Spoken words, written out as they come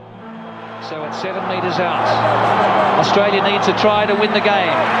So it's 7 metres out. Australia needs a try to win the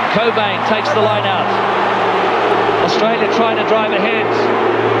game. Cobain takes the line out. Australia trying to drive ahead.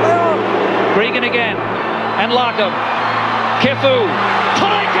 Gregan again. And Larkham. Kefu.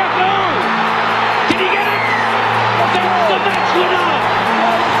 Try Kefu! Did he get it? That's the match winner!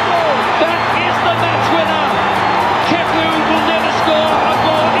 That is the match winner! Kefu will never score a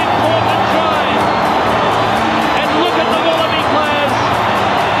more important try. And look at the Wallaby players.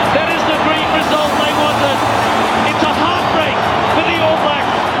 That is the dream result they wanted. It's a heartbreak for the All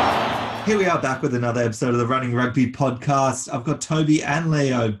Blacks. Here we are back with another episode of the Running Rugby podcast. I've got Toby and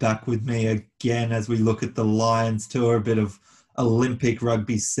Leo back with me again as we look at the Lions tour, a bit of Olympic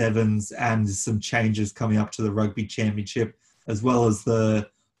Rugby Sevens and some changes coming up to the Rugby Championship, as well as the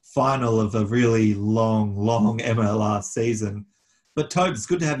final of a really long MLR season. But Toby, it's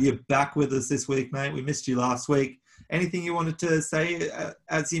good to have you back with us this week, mate. We missed you last week. Anything you wanted to say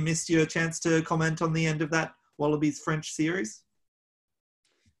as you missed your chance to comment on the end of that Wallabies French series?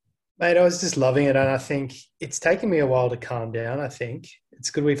 Mate, I was just loving it, and I think it's taken me a while to calm down. I think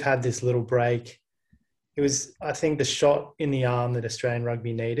it's good we've had this little break. It was, I think, the shot in the arm that Australian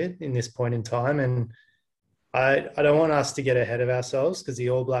rugby needed in this point in time, and I don't want us to get ahead of ourselves because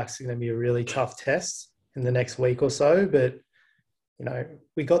the All Blacks are going to be a really tough test in the next week or so. But, you know,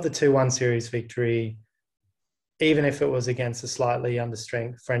 we got the 2-1 series victory. Even if it was against a slightly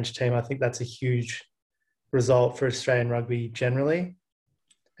understrength French team, I think that's a huge result for Australian rugby generally.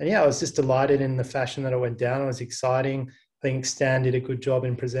 And yeah, I was just delighted in the fashion that it went down. It was exciting. I think Stan did a good job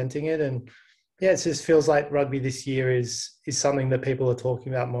in presenting it. And yeah, it just feels like rugby this year is something that people are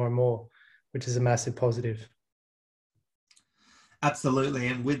talking about more and more, which is a massive positive. Absolutely.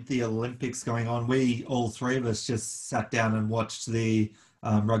 And with the Olympics going on, we, all three of us, just sat down and watched the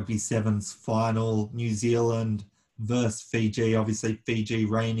Rugby Sevens final, New Zealand versus Fiji. Obviously, Fiji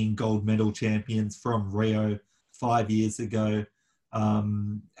reigning gold medal champions from Rio 5 years ago.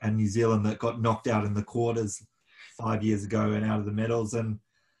 And New Zealand that got knocked out in the quarters 5 years ago and out of the medals. And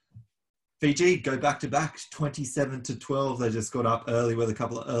Fiji go back-to-back, 27-12. They just got up early with a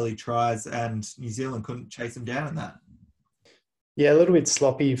couple of early tries, and New Zealand couldn't chase them down in that. Yeah, a little bit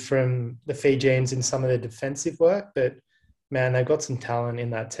sloppy from the Fijians in some of their defensive work, but man, they've got some talent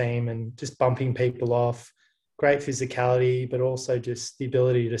in that team and just bumping people off, great physicality, but also just the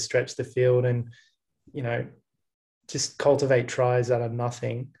ability to stretch the field and, you know, just cultivate tries out of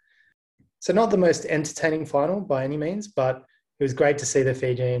nothing. So not the most entertaining final by any means, but it was great to see the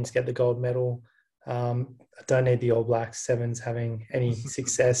Fijians get the gold medal. I don't need the All Blacks Sevens having any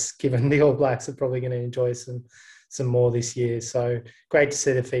success, given the All Blacks are probably going to enjoy some more this year. So great to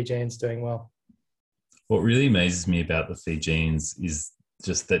see the Fijians doing well. What really amazes me about the Fijians is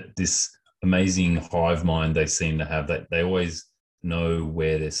just that this amazing hive mind they seem to have, that they always know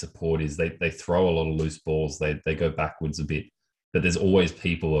where their support is. They throw a lot of loose balls. They go backwards a bit, but there's always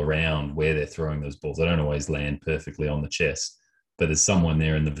people around where they're throwing those balls. They don't always land perfectly on the chest, but there's someone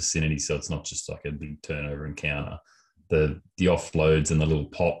there in the vicinity, so it's not just like a big turnover and counter. The offloads and the little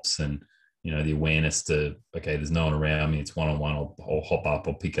pops and, you know, the awareness to, okay, there's no one around me, it's one-on-one, I'll hop up,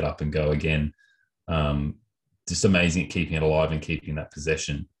 I'll pick it up and go again. Just amazing at keeping it alive and keeping that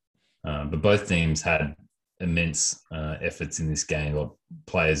possession. But both teams had immense efforts in this game, or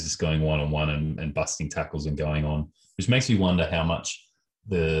players just going one-on-one and busting tackles and going on, which makes me wonder how much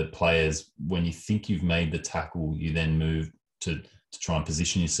the players, when you think you've made the tackle, you then move to try and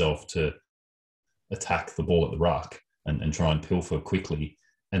position yourself to attack the ball at the ruck and try and pilfer quickly.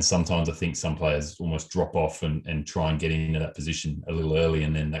 And sometimes I think some players almost drop off and try and get into that position a little early,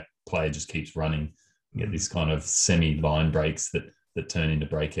 and then that player just keeps running. You get this kind of semi-line breaks that turn into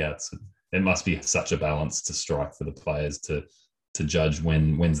breakouts. It must be such a balance to strike for the players to judge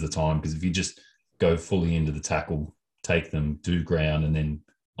when's the time. Because if you just go fully into the tackle, take them, do ground, and then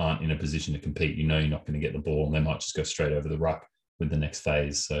aren't in a position to compete, you know you're not going to get the ball, and they might just go straight over the ruck with the next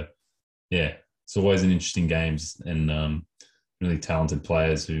phase. So, yeah, it's always an interesting games and really talented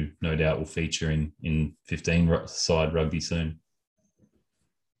players who no doubt will feature in 15-side rugby soon.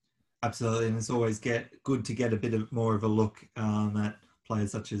 Absolutely, and it's always good to get a bit more of a look at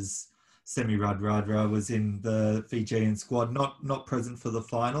players such as Semi Radradra was in the Fijian squad, not present for the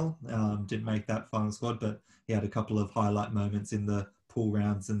final, didn't make that final squad, but he had a couple of highlight moments in the pool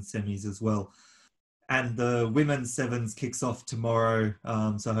rounds and semis as well. And the women's sevens kicks off tomorrow,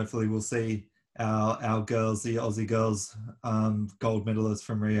 so hopefully we'll see our girls, the Aussie girls, gold medalists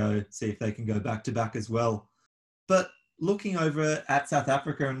from Rio, see if they can go back-to-back as well. But looking over at South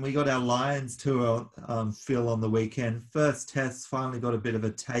Africa, and we got our Lions tour Phil on the weekend. First test, finally got a bit of a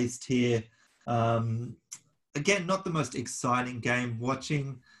taste here. Again, not the most exciting game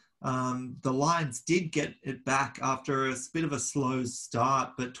watching. The Lions did get it back after a bit of a slow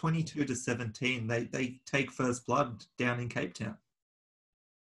start, but 22-17, they take first blood down in Cape Town.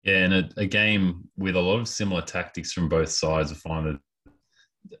 Yeah, and a game with a lot of similar tactics from both sides. I find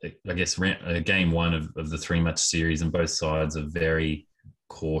that, I guess, game one of the 3-match series, and both sides are very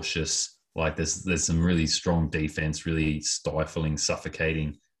cautious. Like there's some really strong defense, really stifling,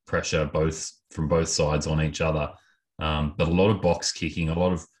 suffocating pressure from both sides on each other. But a lot of box kicking, a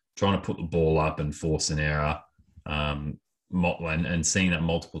lot of trying to put the ball up and force an error, and seeing that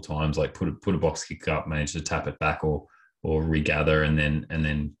multiple times, like put a box kick up, manage to tap it back or regather, and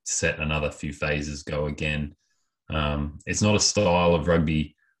then set another few phases, go again. It's not a style of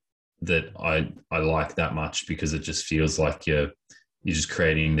rugby that I like that much, because it just feels like you're just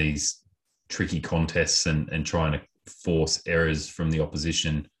creating these tricky contests and trying to force errors from the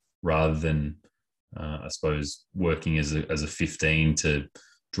opposition rather than, I suppose, working as a 15 to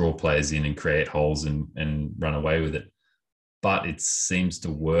draw players in and create holes and run away with it. But it seems to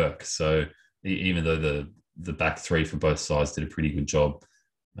work. So even though the back three for both sides did a pretty good job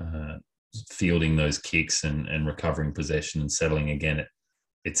fielding those kicks and recovering possession and settling again,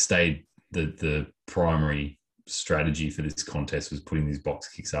 it stayed the primary strategy for this contest was putting these box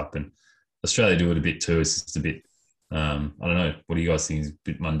kicks up, and Australia do it a bit too. It's just a bit, I don't know, what do you guys think is a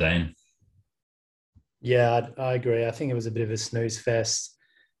bit mundane? Yeah, I agree. I think it was a bit of a snooze fest.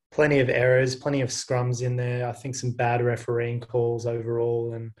 Plenty of errors, plenty of scrums in there. I think some bad refereeing calls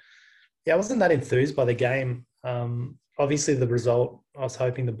overall. And yeah, I wasn't that enthused by the game. Obviously, the result, I was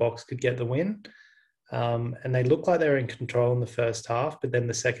hoping the Box could get the win. And they looked like they were in control in the first half, but then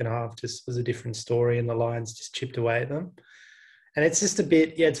the second half just was a different story, and the Lions just chipped away at them. And it's just a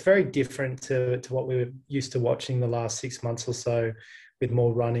bit, it's very different to what we were used to watching the last 6 months or so, with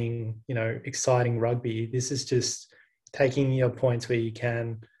more running, exciting rugby. This is just taking your points where you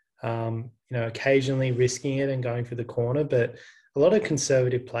can, occasionally risking it and going for the corner, but a lot of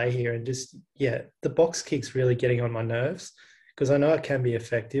conservative play here, and just, the box kick's really getting on my nerves, because I know it can be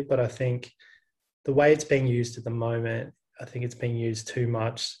effective, but I think the way it's being used at the moment, I think it's being used too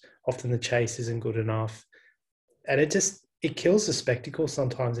much. Often the chase isn't good enough. And it kills the spectacle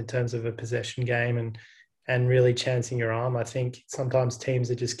sometimes in terms of a possession game and really chancing your arm. I think sometimes teams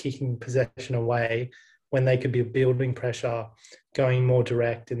are just kicking possession away when they could be building pressure, going more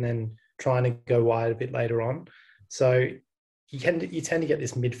direct, and then trying to go wide a bit later on. So you tend to get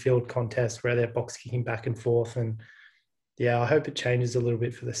this midfield contest where they're box kicking back and forth. And I hope it changes a little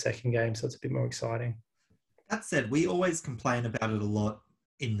bit for the second game, so it's a bit more exciting. That said, we always complain about it a lot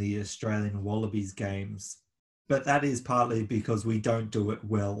in the Australian Wallabies games, but that is partly because we don't do it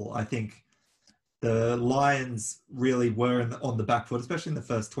well. I think the Lions really were on the back foot, especially in the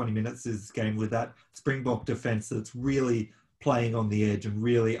first 20 minutes of this game, with that Springbok defence that's really playing on the edge and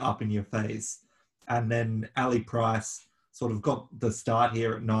really up in your face. And then Ali Price sort of got the start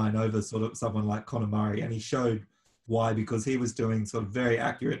here at 9 over sort of someone like Conor Murray, and he showed why, because he was doing sort of very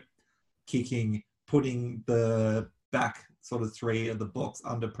accurate kicking, putting the back sort of three of the box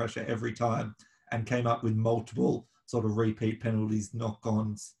under pressure every time, and came up with multiple sort of repeat penalties,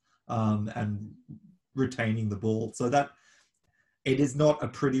 knock-ons, and retaining the ball. So that it is not a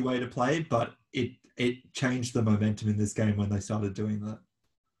pretty way to play, but it changed the momentum in this game when they started doing that.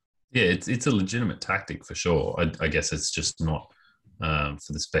 Yeah, it's a legitimate tactic for sure. I guess it's just not,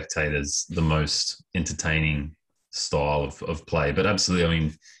 for the spectators, the most entertaining style of play. But absolutely, I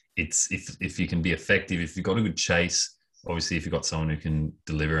mean, it's if you can be effective, if you've got a good chase, obviously if you've got someone who can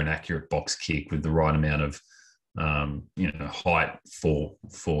deliver an accurate box kick with the right amount of height for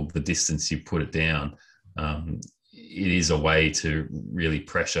the distance you put it down, it is a way to really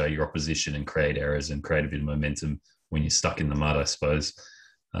pressure your opposition and create errors and create a bit of momentum when you're stuck in the mud, I suppose.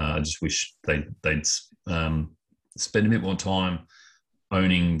 I just wish they'd spend a bit more time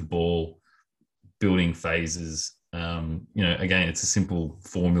owning the ball, building phases. Again, it's a simple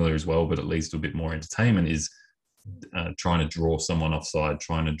formula as well, but it leads to a bit more entertainment, is trying to draw someone offside,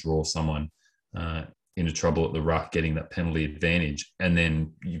 trying to draw someone into trouble at the ruck, getting that penalty advantage, and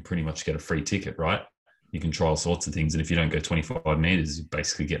then you pretty much get a free ticket, right? You can try all sorts of things, and if you don't go 25 metres, you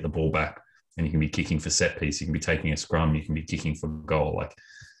basically get the ball back, and you can be kicking for set piece, you can be taking a scrum, you can be kicking for goal. Like,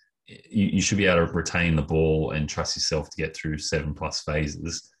 you should be able to retain the ball and trust yourself to get through 7+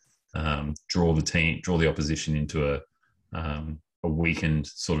 phases, draw the opposition into a weakened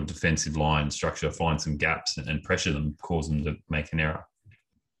sort of defensive line structure, find some gaps and pressure them, cause them to make an error.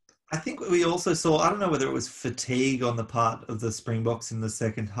 I think we also saw, I don't know whether it was fatigue on the part of the Springboks in the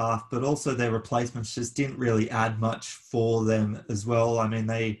second half, but also their replacements just didn't really add much for them as well. I mean,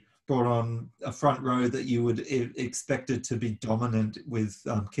 they brought on a front row that you would expect it to be dominant with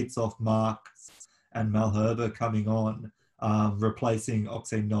Kitsoff, Marks and Malherbe coming on, replacing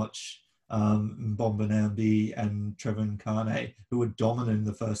Oxlade Notch, Mbombanambi and Trevor Nkane, who were dominant in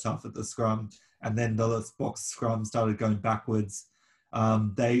the first half of the scrum. And then the box scrum started going backwards.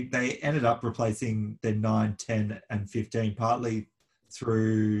 They ended up replacing their 9, 10 and 15, partly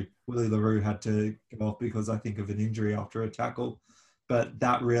through Willie LaRue had to go off because I think of an injury after a tackle. But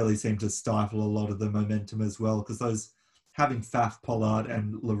that really seemed to stifle a lot of the momentum as well, because those having Faf, Pollard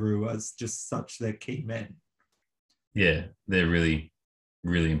and LaRue as just such their key men. Yeah, they're really,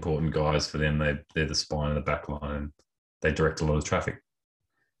 really important guys for them. They're the spine of the back line and they direct a lot of traffic.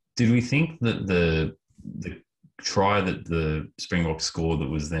 Did we think that the try that the Springboks scored that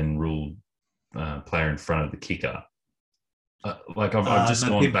was then ruled player in front of the kicker, I've just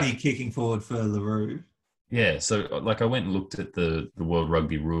gone back. Kicking forward for LaRue. Yeah, so I went and looked at the World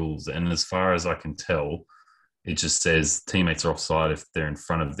Rugby rules, and as far as I can tell, it just says teammates are offside if they're in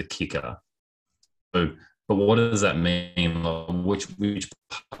front of the kicker. So, but what does that mean? Which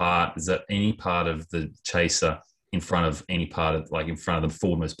part is that? Any part of the chaser in front of any part of, in front of the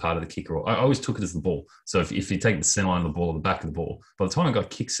forwardmost part of the kicker? I always took it as the ball. So if you take the center line of the ball or the back of the ball, by the time a guy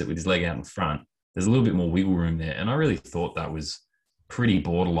kicks it with his leg out in front, there's a little bit more wiggle room there. And I really thought that was pretty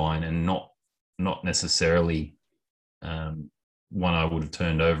borderline and not necessarily one I would have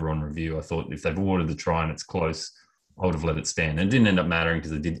turned over on review. I thought if they've awarded the try and it's close, I would have let it stand. And it didn't end up mattering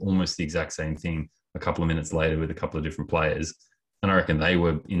because they did almost the exact same thing a couple of minutes later with a couple of different players. And I reckon they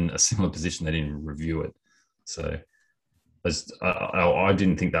were in a similar position. They didn't review it. So I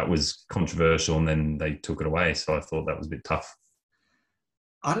didn't think that was controversial, and then they took it away. So I thought that was a bit tough.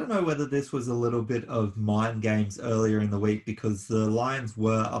 I don't know whether this was a little bit of mind games earlier in the week, because the Lions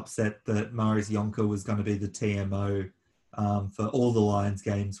were upset that Marius Jonker was going to be the TMO for all the Lions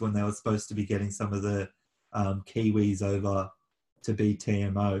games when they were supposed to be getting some of the Kiwis over to be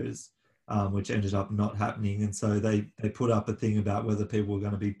TMOs, which ended up not happening. And so they put up a thing about whether people were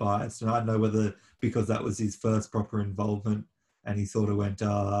going to be biased. And I don't know whether because that was his first proper involvement and he sort of went,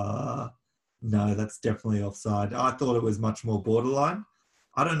 no, that's definitely offside. I thought it was much more borderline.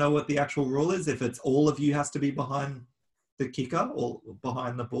 I don't know what the actual rule is, if it's all of you has to be behind the kicker or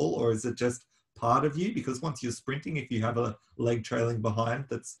behind the ball, or is it just part of you? Because once you're sprinting, if you have a leg trailing behind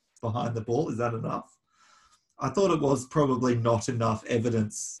that's behind the ball, is that enough? I thought it was probably not enough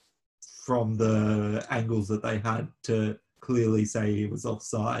evidence from the angles that they had to clearly say he was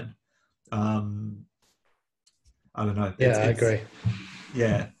offside. I don't know. Yeah, I agree.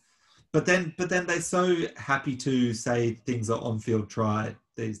 Yeah. But then they're so happy to say things are on-field try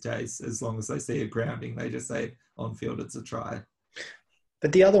these days. As long as they see a grounding, they just say on-field it's a try.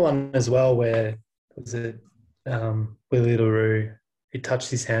 But the other one as well, where was it Willie LaRue, he touched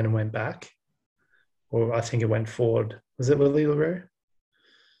his hand and went back, or I think it went forward. Was it Willie LaRue?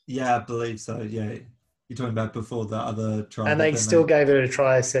 Yeah, I believe so. Yeah, you're talking about before the other try. And they still gave it a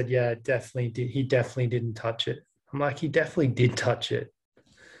try. I said, yeah, definitely did. He definitely didn't touch it. I'm like, he definitely did touch it.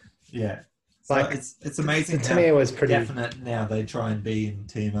 Yeah. So it's amazing. To me, it was pretty definite. Now they try and be in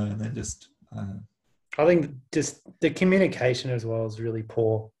TMO and then just. I think just the communication as well is really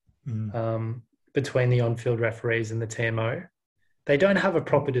poor between the on-field referees and the TMO. They don't have a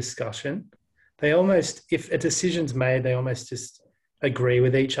proper discussion. They almost, if a decision's made, they almost just agree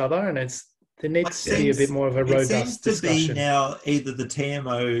with each other, and there needs to be a bit more of a robust discussion. It seems to be now either the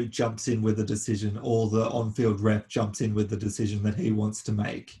TMO jumps in with a decision or the on-field ref jumps in with the decision that he wants to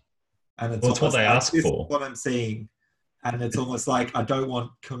make. And it's what they ask for. What I'm seeing, and it's almost like I don't want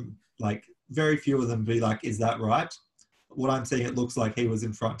very few of them be like, "Is that right?" What I'm seeing, it looks like he was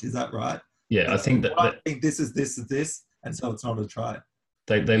in front. Is that right? Yeah, I think that. I think this is this, and so it's not a try.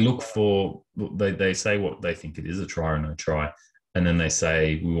 They look for. They say what they think it is, a try or no try, and then they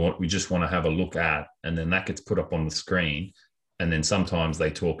say we just want to have a look at, and then that gets put up on the screen, and then sometimes they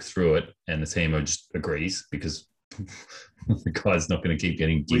talk through it, and the TMO just agrees because. The guy's not going to keep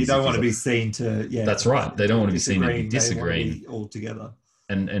getting gigs. We don't want to be seen to, That's right. They don't want to be seen to be disagreeing altogether.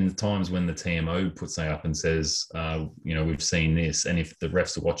 And times when the TMO puts something up and says, we've seen this, and if the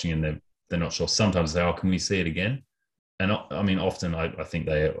refs are watching and they're not sure, sometimes they say, can we see it again? And I mean, often I think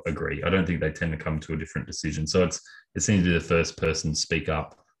they agree. I don't think they tend to come to a different decision. So it seems to be the first person to speak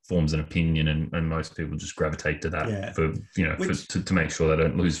up forms an opinion, and most people just gravitate to that to make sure they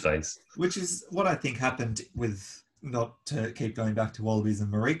don't lose face. Which is what I think happened with, not to keep going back to Wallabies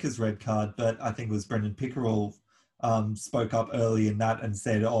and Marika's red card, but I think it was Brendan Pickerel spoke up early in that and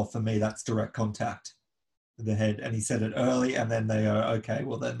said, for me, that's direct contact with the head. And he said it early, and then they go, okay,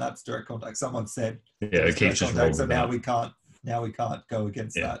 well, then that's direct contact. Someone said, it keeps just rolling. So now we can't now we can't go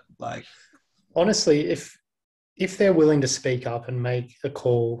against that. Like, honestly, if they're willing to speak up and make a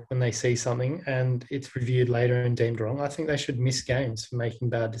call when they see something and it's reviewed later and deemed wrong, I think they should miss games for making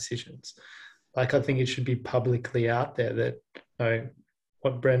bad decisions. Like, I think it should be publicly out there that, you know,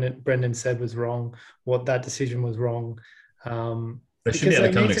 what Brendan said was wrong, what that decision was wrong. They should be able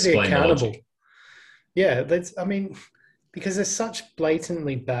to come and explain the logic. Yeah, because there's such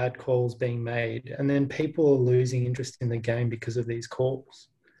blatantly bad calls being made, and then people are losing interest in the game because of these calls.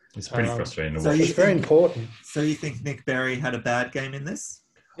 It's pretty frustrating to so watch. It's very important. So you think Nick Berry had a bad game in this?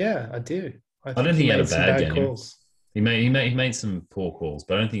 Yeah, I do. I don't think he had a bad game. Calls. He made some poor calls,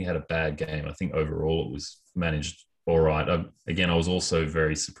 but I don't think he had a bad game. I think overall it was managed all right. I was also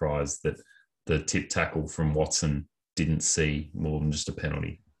very surprised that the tip tackle from Watson didn't see more than just a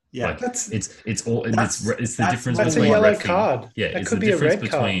penalty. Yeah, it's the difference that's between a yellow reffing, card. Yeah, that it's could the be difference a red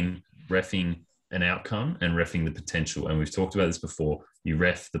between reffing an outcome and reffing the potential. And we've talked about this before. You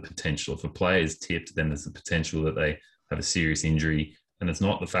ref the potential. If a player is tipped, then there's the potential that they have a serious injury, and it's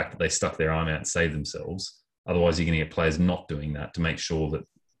not the fact that they stuck their arm out and saved themselves. Otherwise, you're going to get players not doing that to make sure that,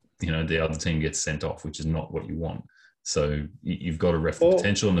 you know, the other team gets sent off, which is not what you want. So you've got to ref the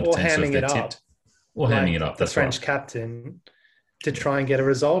potential and the potential if they're tipped. Or hamming it up. That's the French captain to try and get a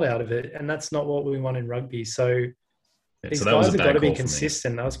result out of it. And that's not what we want in rugby. So these guys have got to be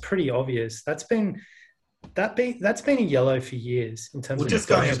consistent. That was pretty obvious. That's been a yellow for years in terms of just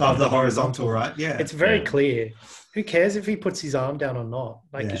going above the horizontal, right? Yeah. It's very clear. Who cares if he puts his arm down or not?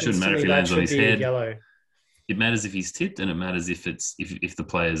 Like, it shouldn't matter if he lands on his head. Yellow. It matters if he's tipped, and it matters if the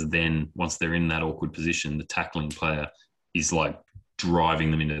players then, once they're in that awkward position, the tackling player is like driving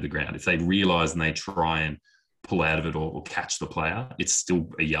them into the ground. If they realise and they try and pull out of it or catch the player, it's still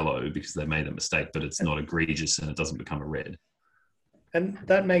a yellow because they made a mistake, but it's not egregious and it doesn't become a red. And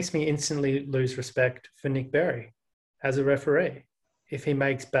that makes me instantly lose respect for Nick Berry as a referee if he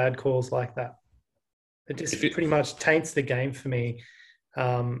makes bad calls like that. It just pretty much taints the game for me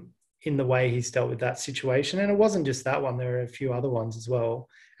in the way he's dealt with that situation. And it wasn't just that one. There are a few other ones as well.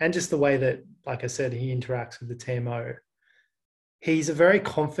 And just the way that, like I said, he interacts with the TMO. He's a very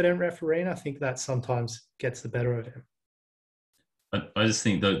confident referee, and I think that sometimes gets the better of him. I just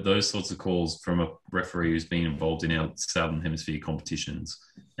think that those sorts of calls from a referee who's been involved in our Southern Hemisphere competitions,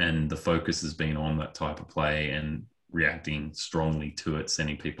 and the focus has been on that type of play and reacting strongly to it,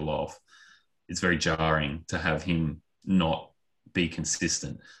 sending people off, it's very jarring to have him not be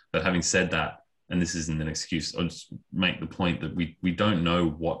consistent. But having said that, and this isn't an excuse, I'll just make the point that we don't know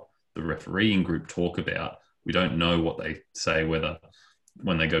what the refereeing group talk about. We don't know what they say, whether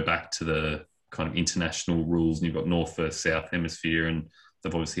when they go back to the kind of international rules and you've got North versus South Hemisphere, and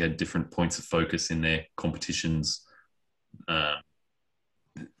they've obviously had different points of focus in their competitions,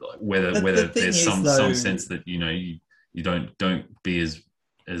 whether there's some sense that, you know, you don't be as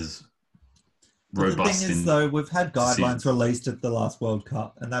robust. The thing is, though, we've had guidelines released at the last World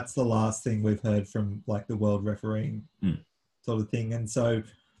Cup, and that's the last thing we've heard from like the world refereeing sort of thing. And so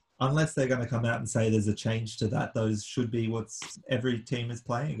unless they're going to come out and say there's a change to that, those should be what every team is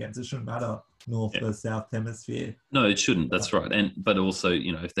playing against. It shouldn't matter North versus South Hemisphere. No, it shouldn't. That's right. But also,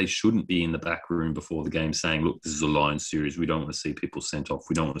 you know, if they shouldn't be in the back room before the game saying, look, this is a Lions series. We don't want to see people sent off.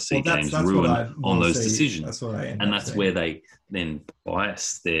 We don't want to see games ruined on those decisions. That's what that's where they then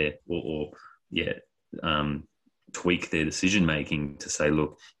bias their tweak their decision making to say,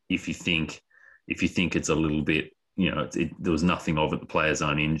 look, if you think it's a little bit, you know, there was nothing of it, the players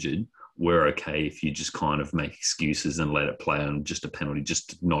aren't injured, we're okay if you just kind of make excuses and let it play on just a penalty, just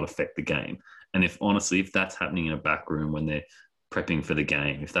to not affect the game. And if that's happening in a back room when they're prepping for the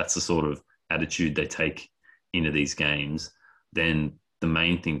game, if that's the sort of attitude they take into these games, then the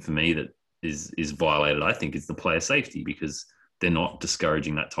main thing for me that is violated, I think, is the player safety, because they're not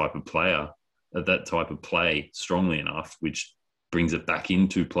discouraging that type of play strongly enough, which brings it back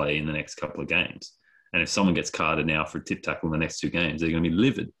into play in the next couple of games. And if someone gets carded now for a tip tackle in the next two games, they're going to be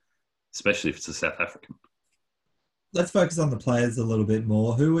livid, especially if it's a South African. Let's focus on the players a little bit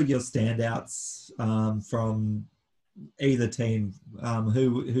more. Who are your standouts from either team?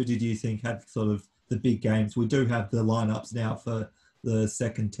 Who did you think had sort of the big games? We do have the lineups now for the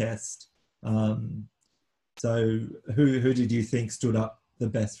second test. So who did you think stood up the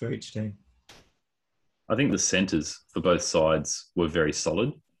best for each team? I think the centres for both sides were very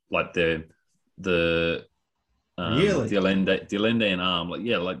solid. Like the Allende and Arm,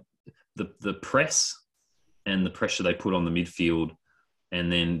 the press and the pressure they put on the midfield,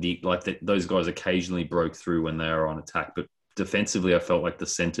 and then those guys occasionally broke through when they were on attack. But defensively, I felt like the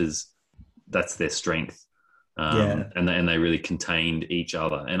centres, that's their strength, and they really contained each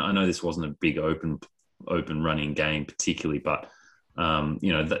other. And I know this wasn't a big open open running game particularly, but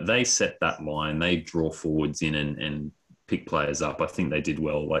they set that line. They draw forwards in and pick players up. I think they did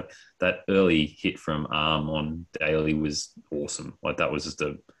well. Like that early hit from arm on Daly was awesome. Like that was just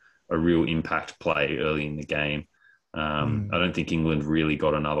a real impact play early in the game. I don't think England really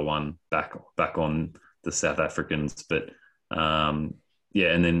got another one back on the South Africans, but and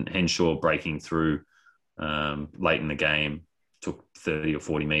then Henshaw breaking through late in the game, took 30 or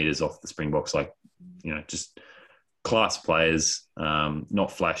 40 meters off the Springboks. Like, just class players,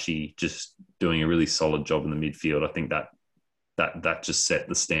 not flashy, just doing a really solid job in the midfield. I think that just set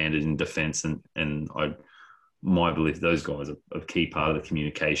the standard in defence, and my belief those guys are a key part of the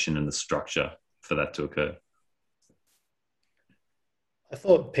communication and the structure for that to occur. I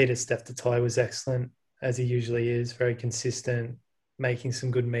thought Peter Steph Toy was excellent, as he usually is, very consistent, making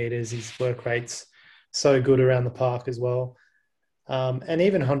some good meters. His work rate's so good around the park as well. And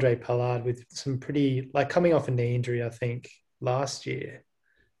even Andre Pollard with some pretty, like coming off a knee injury, I think, last year,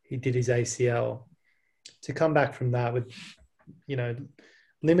 he did his ACL. To come back from that with,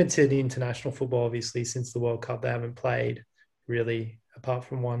 limited international football, obviously, since the World Cup, they haven't played really, apart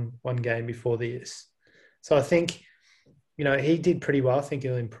from one game before this. So I think, he did pretty well. I think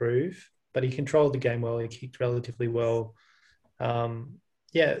he'll improve, but he controlled the game well. He kicked relatively well.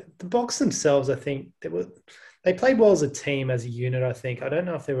 The Boks themselves, I think they played well as a team, as a unit, I think. I don't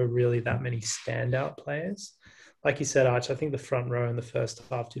know if there were really that many standout players. Like you said, Arch, I think the front row in the first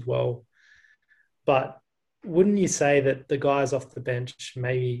half did well. But wouldn't you say that the guys off the bench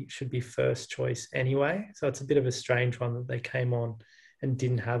maybe should be first choice anyway? So it's a bit of a strange one that they came on and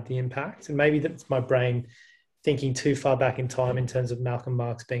didn't have the impact. And maybe that's my brain thinking too far back in time in terms of Malcolm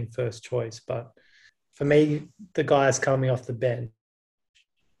Marx being first choice. But for me, the guys coming off the bench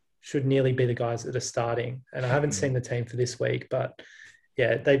should nearly be the guys that are starting. And I haven't seen the team for this week, but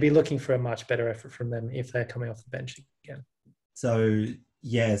they'd be looking for a much better effort from them if they're coming off the bench again.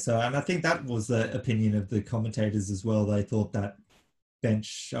 And I think that was the opinion of the commentators as well. They thought that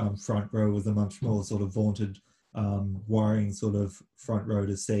bench front row was a much more sort of vaunted, worrying sort of front row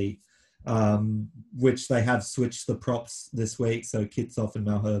to see, which they have switched the props this week. So Kitsoff and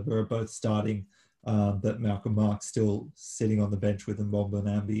Malherbe are both starting, but Malcolm Marx still sitting on the bench with Mbombo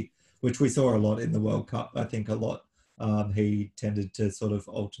Nambi, which we saw a lot in the World Cup. I think a lot. He tended to sort of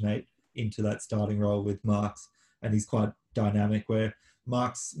alternate into that starting role with Marx, and he's quite dynamic, where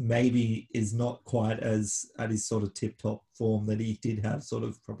Marx maybe is not quite as at his sort of tip-top form that he did have sort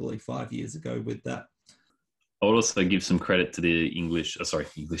of probably 5 years ago with that. I would also give some credit to the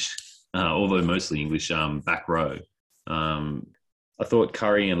although mostly English, back row. I thought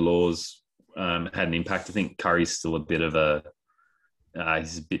Curry and Laws had an impact. I think Curry's still a bit of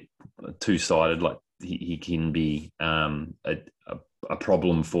he's a bit two-sided. Like he can be a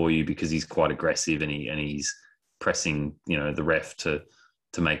problem for you because he's quite aggressive and he's pressing, the ref to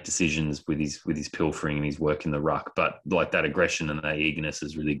make decisions with his pilfering and his work in the ruck. But like that aggression and that eagerness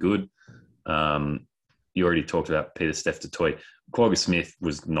is really good. You already talked about Peter Steph Toy. Quagga Smith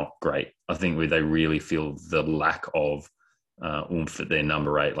was not great. I think they really feel the lack of oomph at their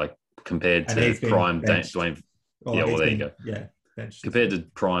number 8, like compared to prime Dwayne. There you go. Yeah, benched. Compared to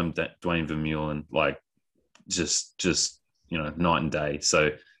prime Dwayne Vermeulen, like just night and day.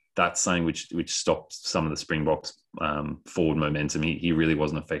 So that's something which stopped some of the Springboks forward momentum. He really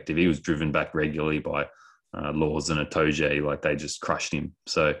wasn't effective. He was driven back regularly by Laws and Itoje. Like they just crushed him.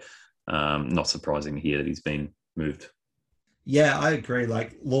 So not surprising to hear that he's been moved. Yeah, I agree.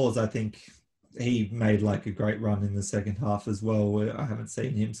 Like Laws, I think he made like a great run in the second half as well, where I haven't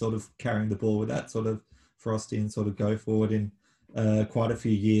seen him sort of carrying the ball with that sort of frosty and sort of go forward in quite a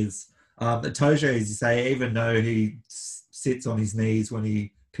few years. Itoje, as you say, even though he sits on his knees when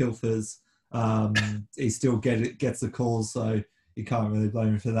he pilfers, he still gets the calls, so you can't really blame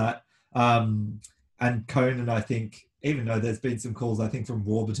him for that. And Conan, I think, even though there's been some calls, I think from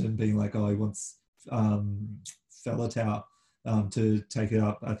Warburton being like, he wants Faletau to take it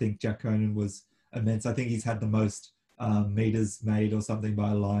up. I think Jack Conan was immense. I think he's had the most meters made or something by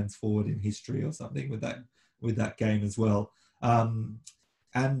a Lions forward in history or something with that game as well.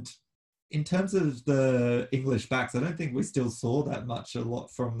 And in terms of the English backs, I don't think we still saw a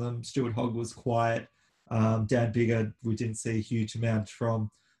lot from them. Stuart Hogg was quiet. Dan Biggar, we didn't see a huge amount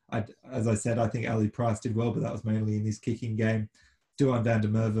from. As I said, I think Ali Price did well, but that was mainly in his kicking game. Duan van der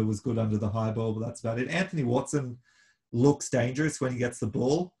Merwe was good under the high ball, but that's about it. Anthony Watson looks dangerous when he gets the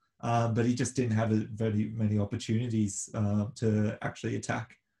ball, but he just didn't have very many opportunities to actually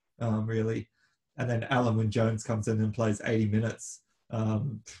attack, really. And then Alan Wynne-Jones comes in and plays 80 minutes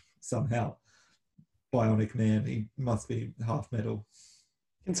somehow. Bionic man, he must be half metal.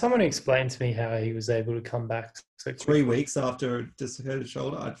 Can someone explain to me how he was able to come back so 3 quickly? weeks after a dislocated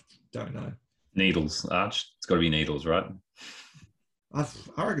shoulder. I don't know. Needles, Arch. It's got to be needles, right? I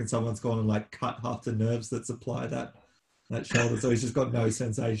reckon someone's gone and like cut half the nerves that supply that shoulder, so he's just got no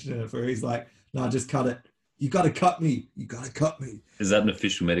sensation in it. For he's like, no, just cut it. You got to cut me. You got to cut me. Is that an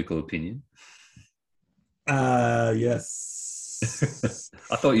official medical opinion? Yes.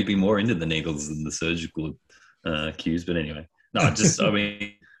 I thought you'd be more into the needles than the surgical cues, but anyway. No, I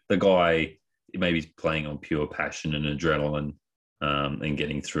mean, the guy may be playing on pure passion and adrenaline and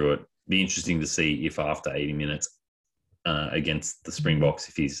getting through it. Be interesting to see if after 80 minutes against the Springboks,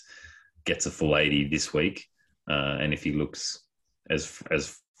 if he gets a full 80 this week, and if he looks as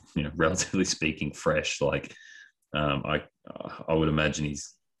relatively speaking, fresh. Like I would imagine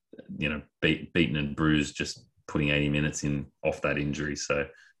he's beaten and bruised just putting 80 minutes in off that injury. So,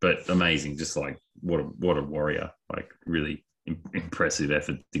 but amazing, just like what a warrior! Like really impressive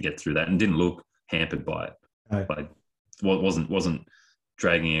effort to get through that, and didn't look hampered by it. No. Like wasn't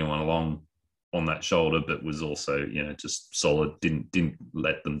dragging anyone along on that shoulder, but was also just solid. Didn't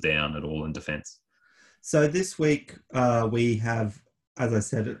let them down at all in defence. So this week we have, as I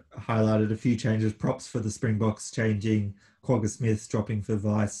said, highlighted a few changes. Props for the Springboks changing. Quagga Smith dropping for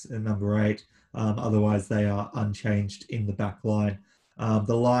Vice at number 8. Otherwise, they are unchanged in the back line.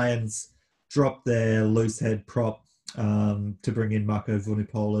 The Lions dropped their loose head prop to bring in Marco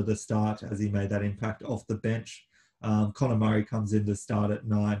Vunipola to start, as he made that impact off the bench. Connor Murray comes in to start at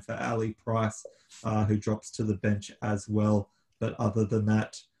 9 for Ali Price, who drops to the bench as well. But other than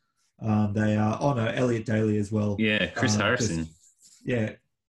that, they are... Oh, no, Elliot Daly as well. Yeah, Chris Harrison.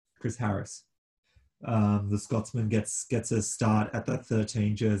 Chris Harris. The Scotsman gets a start at that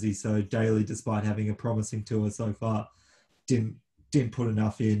 13 jersey. So Daly, despite having a promising tour so far, didn't put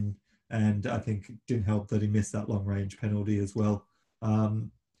enough in, and I think didn't help that he missed that long range penalty as well.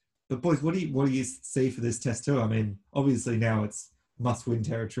 But boys, what do you see for this test too? I mean, obviously now it's must-win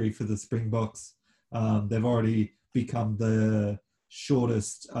territory for the Springboks. They've already become the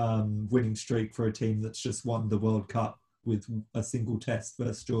shortest winning streak for a team that's just won the World Cup with a single test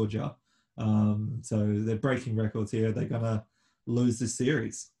versus Georgia. So they're breaking records here. They're going to lose this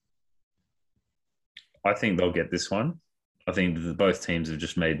series. I think they'll get this one. I think both teams have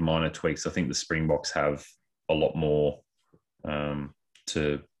just made minor tweaks. I think the Springboks have a lot more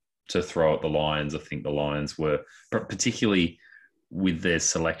to throw at the Lions. I think the Lions were, particularly with their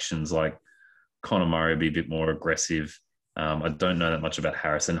selections, like Connor Murray, be a bit more aggressive. I don't know that much about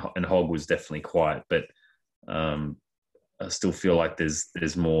Harris, and Hogg was definitely quiet, but I still feel like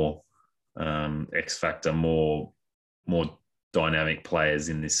there's more X factor, more dynamic players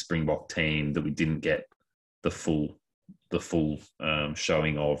in this Springbok team that we didn't get the full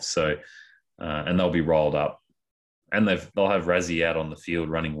showing of. So, and they'll be rolled up, and they'll have Razzie out on the field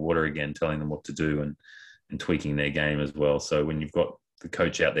running water again, telling them what to do and tweaking their game as well. So when you've got the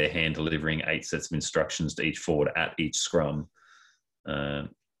coach out there hand delivering 8 sets of instructions to each forward at each scrum, I'm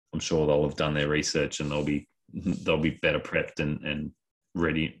sure they'll have done their research and they'll be better prepped and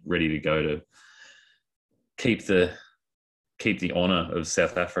ready to go to keep the honour of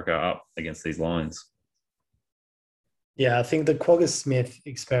South Africa up against these Lions. Yeah, I think the Quagga Smith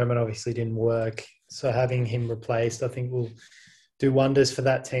experiment obviously didn't work. So having him replaced, I think, will do wonders for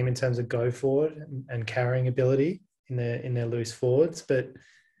that team in terms of go forward and carrying ability in their loose forwards. But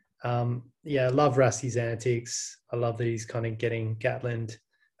I love Rassie's antics. I love that he's kind of getting Gatland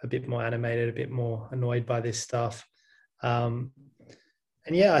a bit more animated, a bit more annoyed by this stuff. I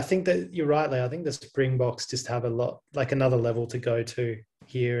think that you're right, Leo. I think the Springboks just have a lot, like another level to go to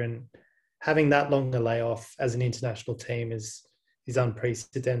here, and having that longer layoff as an international team is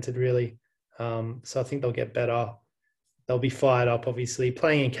unprecedented, really. So I think they'll get better. They'll be fired up, obviously.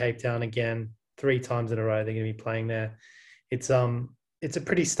 Playing in Cape Town again, 3 times in a row, they're going to be playing there. It's a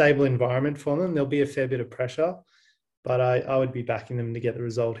pretty stable environment for them. There'll be a fair bit of pressure, but I would be backing them to get the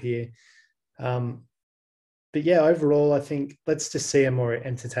result here. But yeah, overall, I think let's just see a more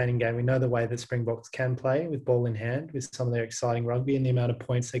entertaining game. We know the way that Springboks can play with ball in hand, with some of their exciting rugby and the amount of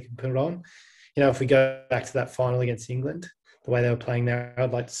points they can put on. If we go back to that final against England, the way they were playing there,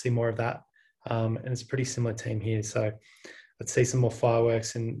 I'd like to see more of that. And it's a pretty similar team here. So let's see some more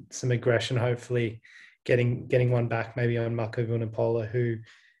fireworks and some aggression, hopefully getting one back maybe on Marco Vunipola, who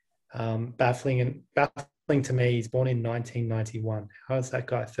baffling to me, he's born in 1991. How is that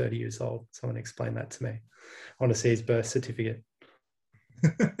guy 30 years old? Someone explain that to me. I want to see his birth certificate.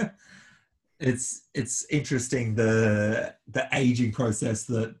 It's interesting the aging process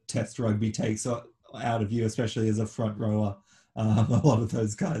that Test rugby takes out of you, especially as a front rower. A lot of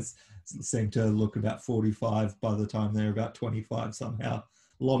those guys seem to look about 45 by the time they're about 25 somehow.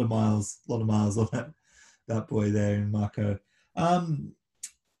 a lot of miles on that boy there in Marco.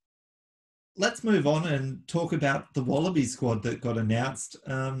 Let's move on and talk about the Wallaby squad that got announced.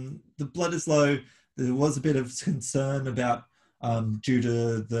 The Bledisloe, there was a bit of concern about due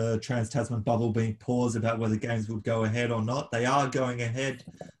to the Trans-Tasman bubble being paused about whether games would go ahead or not. They are going ahead.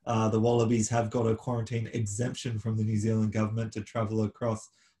 The Wallabies have got a quarantine exemption from the New Zealand government to travel across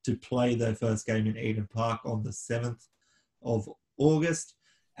to play their first game in Eden Park on the 7th of August,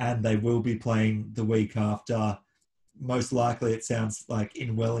 and they will be playing the week after. Most likely, it sounds like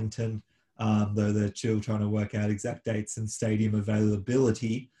in Wellington, though they're still trying to work out exact dates and stadium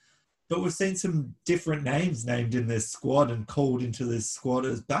availability. But we've seen some different names named in this squad and called into this squad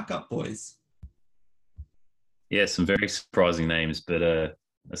as backup boys. Yeah, some very surprising names, but a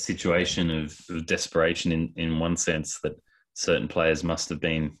situation of desperation in one sense, that certain players must have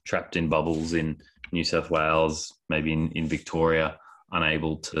been trapped in bubbles in New South Wales, maybe in Victoria,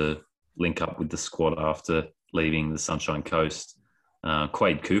 unable to link up with the squad after leaving the Sunshine Coast.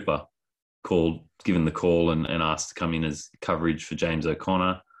 Quade Cooper given the call and asked to come in as coverage for James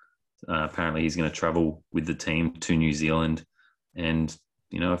O'Connor. Apparently he's going to travel with the team to New Zealand. And,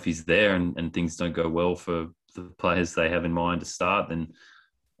 if he's there and things don't go well for the players they have in mind to start, then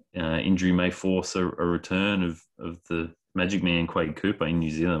injury may force a return of the Magic Man Quade Cooper in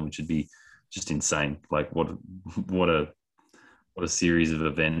New Zealand, which would be just insane. Like what a series of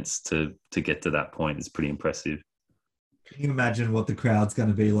events to get to that point is pretty impressive. Can you imagine what the crowd's going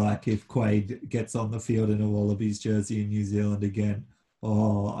to be like if Quade gets on the field in a Wallabies jersey in New Zealand again?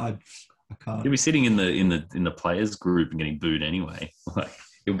 Oh, I can't. He'll be sitting in the players group and getting booed anyway. Like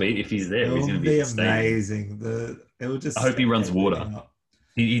he'll be, if he's there, he's going to be amazing. It will just. I hope he runs water.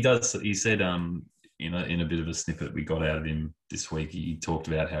 He does. He said, in a bit of a snippet we got out of him this week, he talked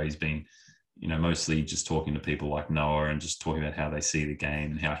about how he's been, mostly just talking to people like Noah and just talking about how they see the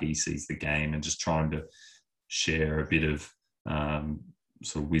game and how he sees the game, and just trying to share a bit of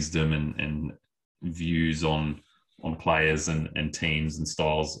sort of wisdom and views on players and teams and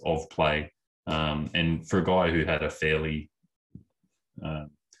styles of play. And for a guy who had a fairly, I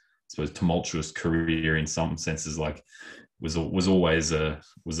suppose, tumultuous career in some senses, like was always a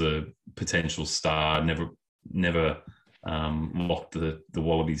potential star. Never locked the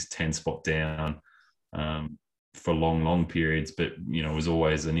Wallabies 10 spot down for long periods, but was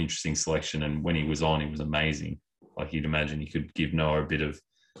always an interesting selection. And when he was on, he was amazing. Like you'd imagine, he could give Noah a bit of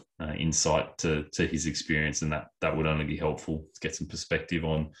insight to his experience, and that would only be helpful to get some perspective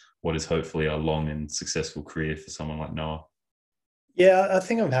on what is hopefully a long and successful career for someone like Noah. Yeah, I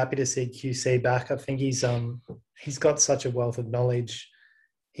think I'm happy to see QC back. I think he's got such a wealth of knowledge.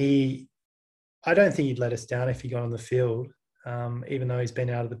 I don't think he'd let us down if he got on the field, even though he's been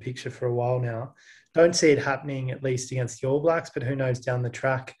out of the picture for a while now. Don't see it happening, at least against the All Blacks, but who knows down the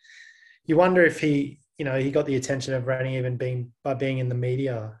track. You wonder if he got the attention of Rennie even by being in the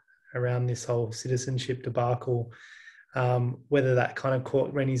media around this whole citizenship debacle, whether that kind of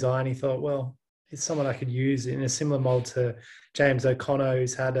caught Rennie's eye and he thought, well, it's someone I could use in a similar mold to James O'Connor,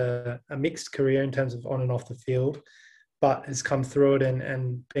 who's had a mixed career in terms of on and off the field, but has come through it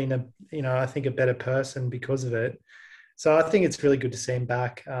and been I think a better person because of it. So I think it's really good to see him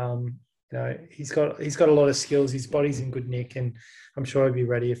back. He's got a lot of skills. His body's in good nick, and I'm sure he'll be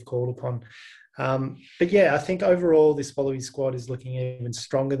ready if called upon. But yeah, I think overall this Wallaby squad is looking even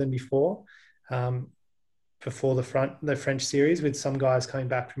stronger than before the French series, with some guys coming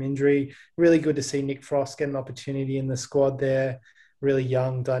back from injury. Really good to see Nick Frost get an opportunity in the squad there. Really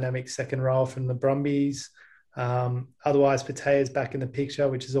young, dynamic second row from the Brumbies. Otherwise, Patea's back in the picture,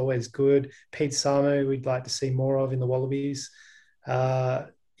 which is always good. Pete Samu, we'd like to see more of in the Wallabies. I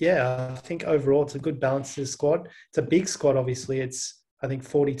think overall it's a good balance to the squad. It's a big squad, obviously. It's, I think,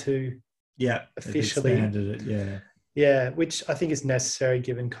 42 officially. Expanded it, Yeah, which I think is necessary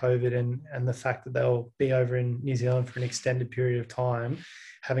given COVID and the fact that they'll be over in New Zealand for an extended period of time,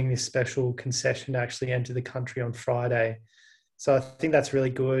 having this special concession to actually enter the country on Friday. So I think that's really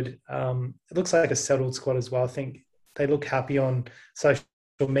good. It looks like a settled squad as well. I think they look happy on social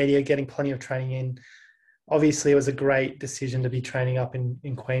media, getting plenty of training in. Obviously, it was a great decision to be training up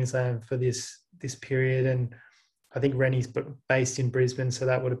in Queensland for this period. And I think Rennie's based in Brisbane, so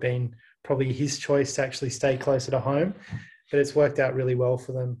that would have been probably his choice to actually stay closer to home. But it's worked out really well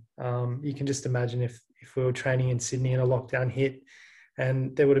for them. You can just imagine if we were training in Sydney and a lockdown hit,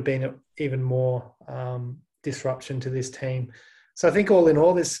 and there would have been even more disruption to this team. So I think all in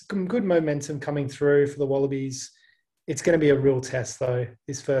all, there's some good momentum coming through for the Wallabies. It's going to be a real test, though,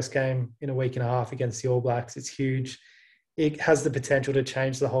 this first game in a week and a half against the All Blacks. It's huge. It has the potential to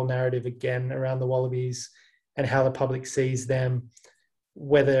change the whole narrative again around the Wallabies and how the public sees them.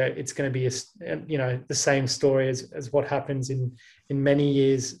 whether it's going to be the same story as what happens in many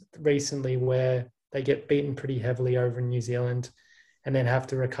years recently, where they get beaten pretty heavily over in New Zealand and then have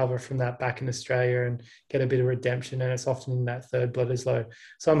to recover from that back in Australia and get a bit of redemption. And it's often in that third Bledisloe.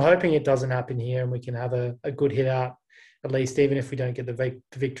 So I'm hoping it doesn't happen here and we can have a good hit out, at least, even if we don't get the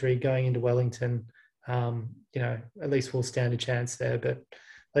victory going into Wellington. At least we'll stand a chance there. But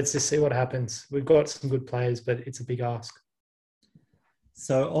let's just see what happens. We've got some good players, but it's a big ask.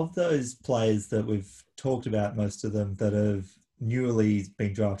 So of those players that we've talked about, most of them that have newly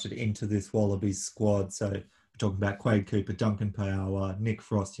been drafted into this Wallabies squad. So we're talking about Quade Cooper, Duncan Paiawa, Nick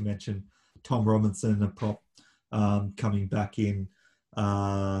Frost, you mentioned Tom Robinson, a prop coming back in,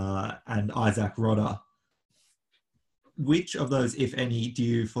 and Isaac Rodder. Which of those, if any, do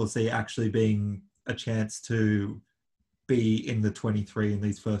you foresee actually being a chance to be in the 23 in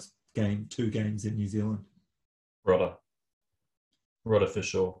these first two games in New Zealand? Rodder for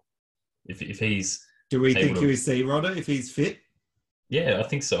sure. If he's... Do we think you see Rodder if he's fit? Yeah, I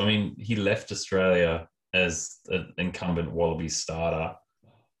think so. I mean, he left Australia as an incumbent Wallabies starter.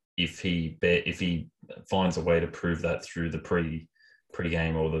 If he finds a way to prove that through the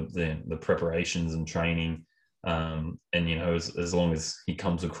pre-game or the preparations and training, and as long as he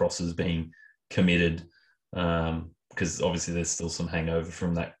comes across as being committed, because obviously there's still some hangover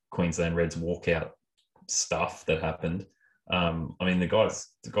from that Queensland Reds walkout stuff that happened. The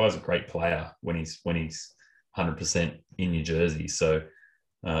guy's a great player when he's 100% in your jersey. So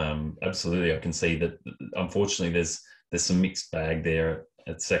absolutely, I can see that. Unfortunately, there's some mixed bag there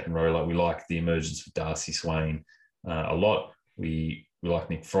at second row. Like, we like the emergence of Darcy Swain a lot. We like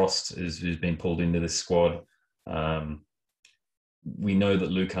Nick Frost, who's been pulled into this squad. We know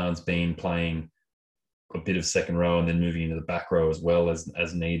that Lucan's been playing a bit of second row and then moving into the back row as well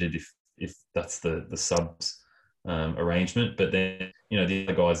as needed if that's the subs arrangement. But then, the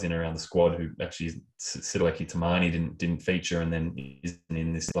other guys in around the squad who actually, Sitaleki Tamani didn't feature and then isn't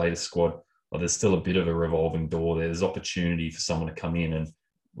in this latest squad. Well, there's still a bit of a revolving door there. There's opportunity for someone to come in, and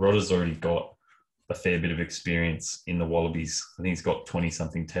Rodder's already got a fair bit of experience in the Wallabies. I think he's got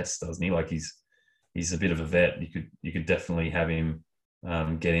 20-something tests, doesn't he? Like, he's a bit of a vet. You could definitely have him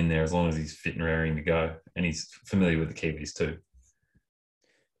get in there as long as he's fit and raring to go, and he's familiar with the Kiwis too.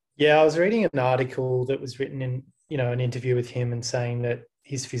 Yeah, I was reading an article that was written in, an interview with him, and saying that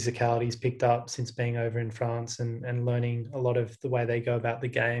his physicality's picked up since being over in France and learning a lot of the way they go about the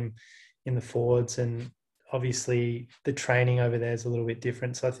game in the forwards. And obviously the training over there is a little bit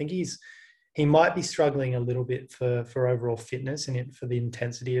different. So I think he might be struggling a little bit for overall fitness and for the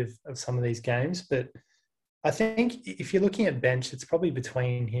intensity of some of these games. But I think if you're looking at bench, it's probably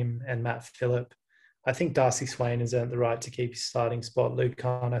between him and Matt Phillip. I think Darcy Swain has earned the right to keep his starting spot.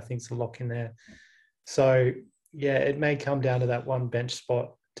 Lucan, I think, is a lock in there. So, yeah, it may come down to that one bench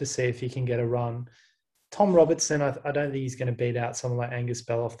spot to see if he can get a run. Tom Robertson, I don't think he's going to beat out someone like Angus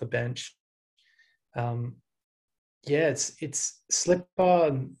Bell off the bench. It's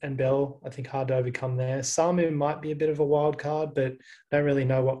Slipper and Bell, I think, hard to overcome there. Samu might be a bit of a wild card, but I don't really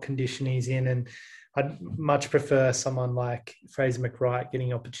know what condition he's in. And I'd much prefer someone like Fraser McWright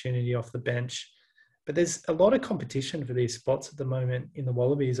getting opportunity off the bench. But there's a lot of competition for these spots at the moment in the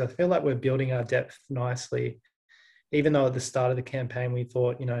Wallabies. I feel like we're building our depth nicely, even though at the start of the campaign we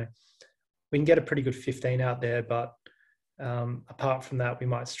thought, we can get a pretty good 15 out there, but apart from that, we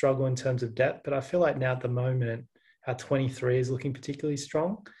might struggle in terms of depth. But I feel like now at the moment, our 23 is looking particularly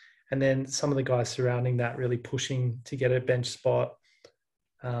strong. And then some of the guys surrounding that really pushing to get a bench spot.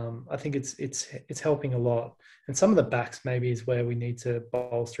 I think it's helping a lot. And some of the backs maybe is where we need to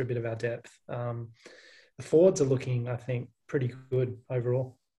bolster a bit of our depth. The forwards are looking, I think, pretty good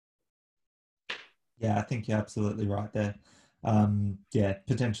overall. Yeah, I think you're absolutely right there.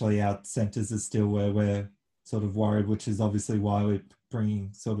 Potentially our centres is still where we're sort of worried, which is obviously why we're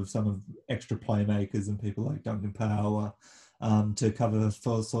bringing sort of some of extra playmakers and people like Duncan Paiawa to cover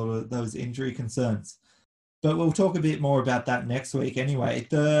for sort of those injury concerns. But we'll talk a bit more about that next week anyway.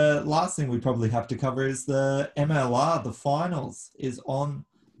 The last thing we probably have to cover is the MLR. The finals is on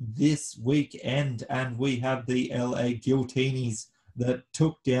this weekend, and we have the LA Giltinis that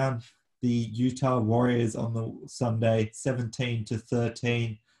took down the Utah Warriors on the Sunday,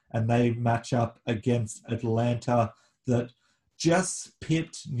 17-13, and they match up against Atlanta that just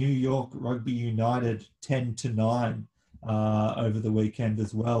pipped New York Rugby United 10-9 over the weekend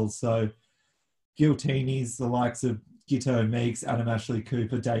as well. So Giltinis, the likes of Gito Meeks, Adam Ashley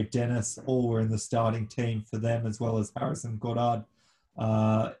Cooper, Dave Dennis, all were in the starting team for them, as well as Harrison Goddard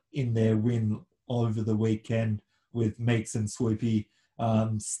in their win over the weekend, with Meeks and Swoopy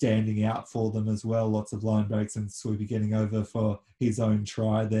standing out for them as well. Lots of line breaks and Swoopy getting over for his own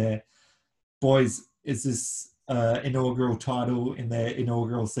try there. Boys, is this inaugural title in their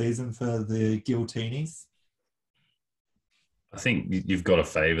inaugural season for the Giltinis? I think you've got to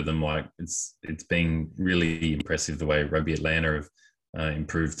favour them. Like it's been really impressive the way Rugby Atlanta have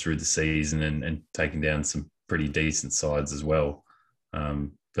improved through the season and taken down some pretty decent sides as well.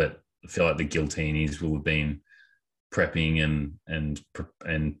 But I feel like the Giltinis will have been prepping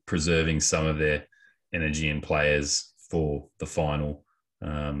and preserving some of their energy and players for the final.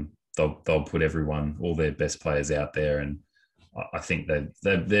 They'll put all their best players out there, and I think they're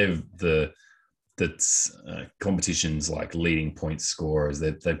the competitions like leading point scorers.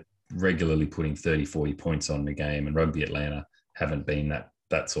 They're regularly putting 30, 40 points on the game, and Rugby Atlanta haven't been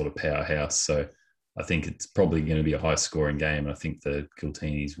that sort of powerhouse. So I think it's probably going to be a high scoring game. And I think the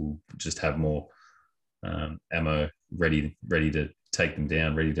Giltinis will just have more ammo ready to take them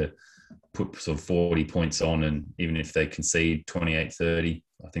down, ready to put sort of 40 points on. And even if they concede 28-30,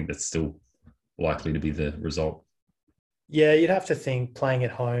 I think that's still likely to be the result. Yeah, you'd have to think playing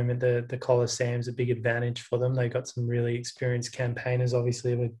at home at the Coliseum's a big advantage for them. They've got some really experienced campaigners,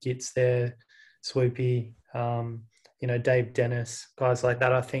 obviously, with Gits there, Swoopy, Dave Dennis, guys like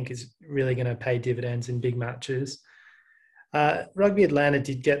that, I think is really going to pay dividends in big matches. Rugby Atlanta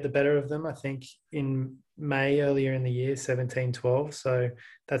did get the better of them, I think, in May earlier in the year, 17-12. So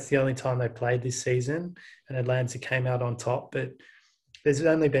that's the only time they played this season, and Atlanta came out on top. But there's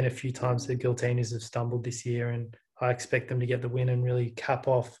only been a few times the Giltinis have stumbled this year, and I expect them to get the win and really cap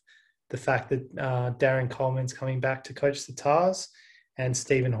off the fact that Darren Coleman's coming back to coach the Tars, and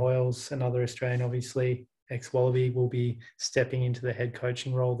Stephen Hoyles, another Australian, obviously, ex-Wallaby, will be stepping into the head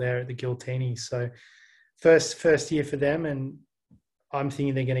coaching role there at the Giltinis. So first year for them, and I'm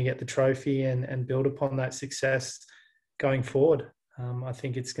thinking they're going to get the trophy and build upon that success going forward. I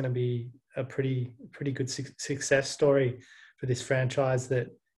think it's going to be a pretty good success story for this franchise that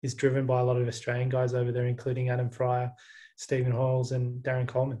is driven by a lot of Australian guys over there, including Adam Fryer, Stephen Hoyles and Darren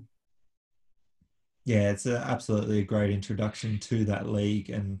Coleman. Yeah, it's absolutely a great introduction to that league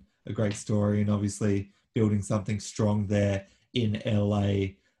and a great story, and obviously building something strong there in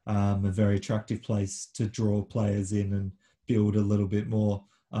LA, a very attractive place to draw players in and build a little bit more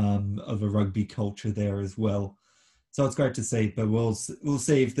of a rugby culture there as well. So it's great to see, but we'll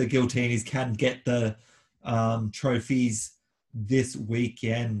see if the Giltinis can get the trophies this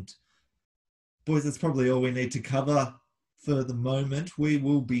weekend. Boys, that's probably all we need to cover for the moment. We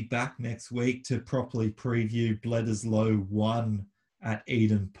will be back next week to properly preview Bledisloe 1 at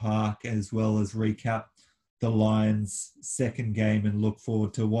Eden Park, as well as recap the Lions' second game and look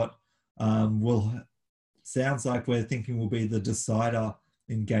forward to what sounds like we're thinking will be the decider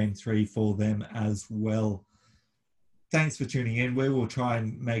in Game 3 for them as well. Thanks for tuning in. We will try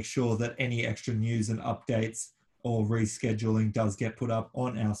and make sure that any extra news and updates or rescheduling does get put up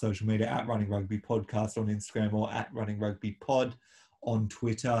on our social media at Running Rugby Podcast on Instagram or at Running Rugby Pod on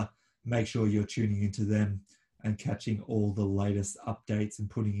Twitter. Make sure you're tuning into them and catching all the latest updates and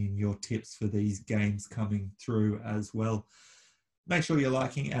putting in your tips for these games coming through as well. Make sure you're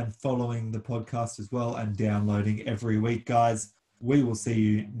liking and following the podcast as well and downloading every week, guys. We will see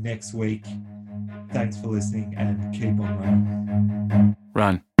you next week. Thanks for listening and keep on running.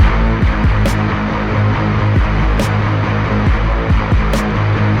 Run.